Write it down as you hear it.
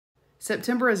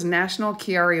September is National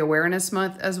Chiari Awareness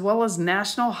Month as well as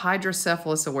National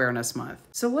Hydrocephalus Awareness Month.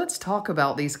 So let's talk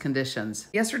about these conditions.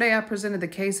 Yesterday I presented the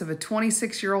case of a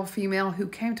 26-year-old female who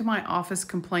came to my office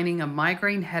complaining of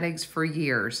migraine headaches for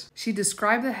years. She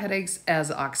described the headaches as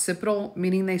occipital,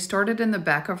 meaning they started in the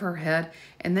back of her head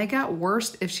and they got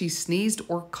worse if she sneezed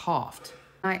or coughed.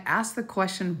 I asked the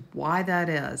question why that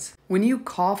is. When you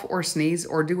cough or sneeze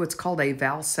or do what's called a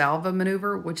Valsalva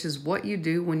maneuver, which is what you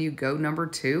do when you go number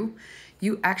 2,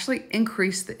 you actually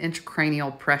increase the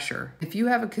intracranial pressure. If you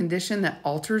have a condition that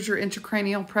alters your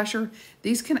intracranial pressure,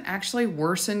 these can actually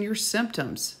worsen your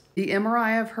symptoms. The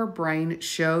MRI of her brain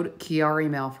showed Chiari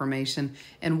malformation,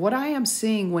 and what I am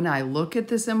seeing when I look at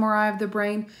this MRI of the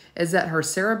brain is that her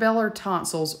cerebellar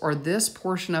tonsils, or this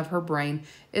portion of her brain,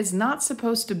 is not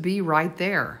supposed to be right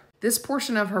there. This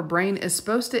portion of her brain is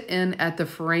supposed to end at the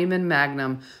foramen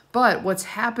magnum, but what's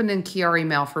happened in Chiari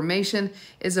malformation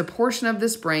is a portion of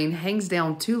this brain hangs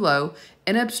down too low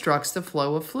and obstructs the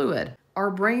flow of fluid. Our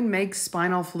brain makes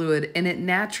spinal fluid and it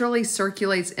naturally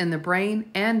circulates in the brain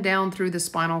and down through the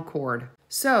spinal cord.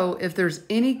 So if there's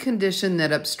any condition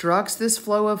that obstructs this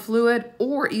flow of fluid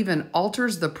or even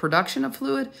alters the production of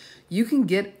fluid, you can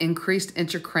get increased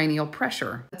intracranial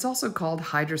pressure. It's also called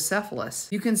hydrocephalus.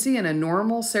 You can see in a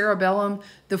normal cerebellum,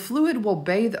 the fluid will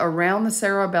bathe around the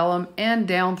cerebellum and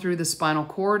down through the spinal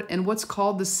cord in what's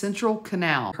called the central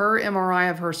canal. Her MRI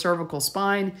of her cervical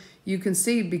spine, you can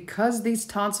see because these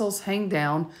tonsils hang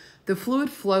down, the fluid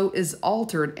flow is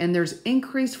altered and there's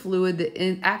increased fluid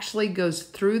that actually goes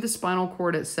through the spinal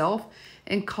cord itself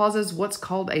and causes what's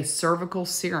called a cervical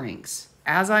syrinx.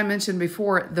 As I mentioned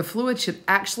before, the fluid should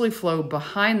actually flow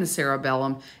behind the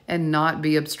cerebellum and not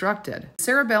be obstructed. The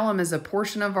cerebellum is a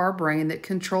portion of our brain that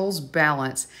controls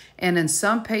balance, and in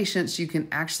some patients you can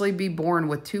actually be born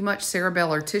with too much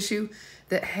cerebellar tissue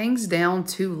that hangs down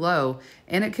too low,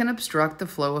 and it can obstruct the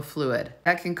flow of fluid.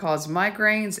 That can cause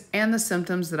migraines and the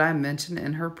symptoms that I mentioned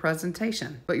in her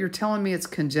presentation. But you're telling me it's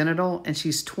congenital and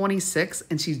she's 26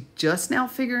 and she's just now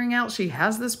figuring out she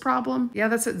has this problem? Yeah,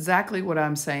 that's exactly what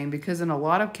I'm saying, because in a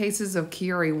lot of cases of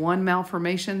Chiari 1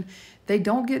 malformation, they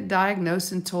don't get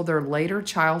diagnosed until their later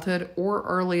childhood or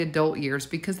early adult years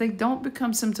because they don't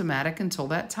become symptomatic until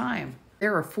that time.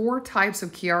 There are 4 types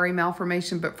of Chiari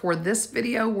malformation, but for this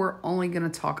video, we're only going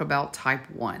to talk about type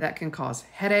 1. That can cause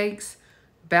headaches,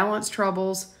 balance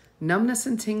troubles, numbness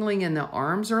and tingling in the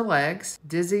arms or legs,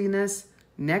 dizziness,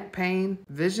 neck pain,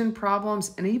 vision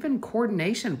problems, and even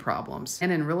coordination problems.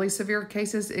 And in really severe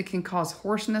cases, it can cause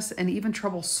hoarseness and even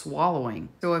trouble swallowing.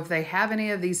 So if they have any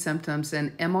of these symptoms,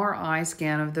 an MRI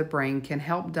scan of the brain can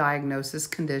help diagnose this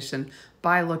condition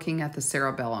by looking at the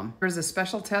cerebellum. There's a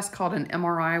special test called an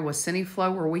MRI with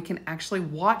CineFlow where we can actually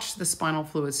watch the spinal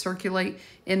fluid circulate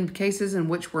in cases in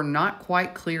which we're not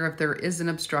quite clear if there is an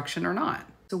obstruction or not.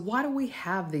 So why do we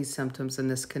have these symptoms in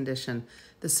this condition?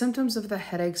 The symptoms of the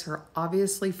headaches are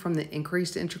obviously from the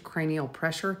increased intracranial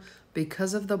pressure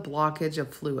because of the blockage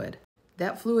of fluid.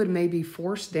 That fluid may be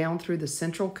forced down through the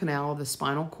central canal of the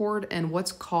spinal cord, and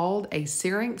what's called a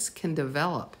syrinx can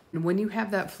develop. And when you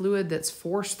have that fluid that's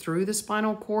forced through the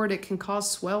spinal cord, it can cause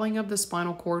swelling of the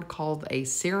spinal cord called a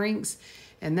syrinx,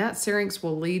 and that syrinx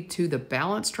will lead to the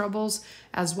balance troubles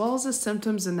as well as the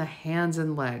symptoms in the hands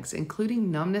and legs,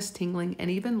 including numbness, tingling, and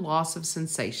even loss of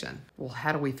sensation. Well,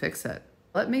 how do we fix it?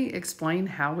 Let me explain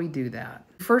how we do that.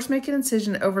 First, make an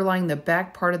incision overlying the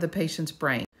back part of the patient's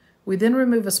brain. We then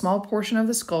remove a small portion of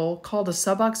the skull called a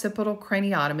suboccipital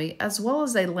craniotomy, as well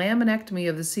as a laminectomy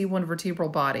of the C1 vertebral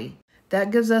body.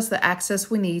 That gives us the access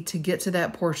we need to get to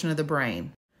that portion of the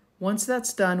brain. Once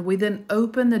that's done, we then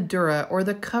open the dura, or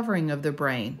the covering of the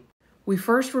brain. We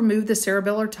first remove the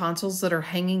cerebellar tonsils that are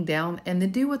hanging down and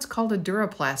then do what's called a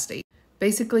duroplasty.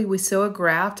 Basically, we sew a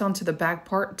graft onto the back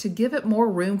part to give it more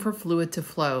room for fluid to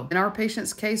flow. In our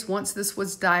patient's case, once this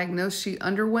was diagnosed, she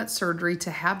underwent surgery to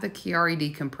have the Chiari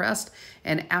decompressed,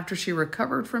 and after she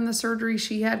recovered from the surgery,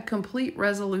 she had complete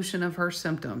resolution of her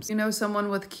symptoms. You know someone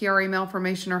with Chiari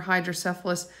malformation or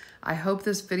hydrocephalus? I hope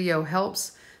this video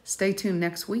helps. Stay tuned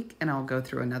next week, and I'll go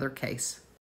through another case.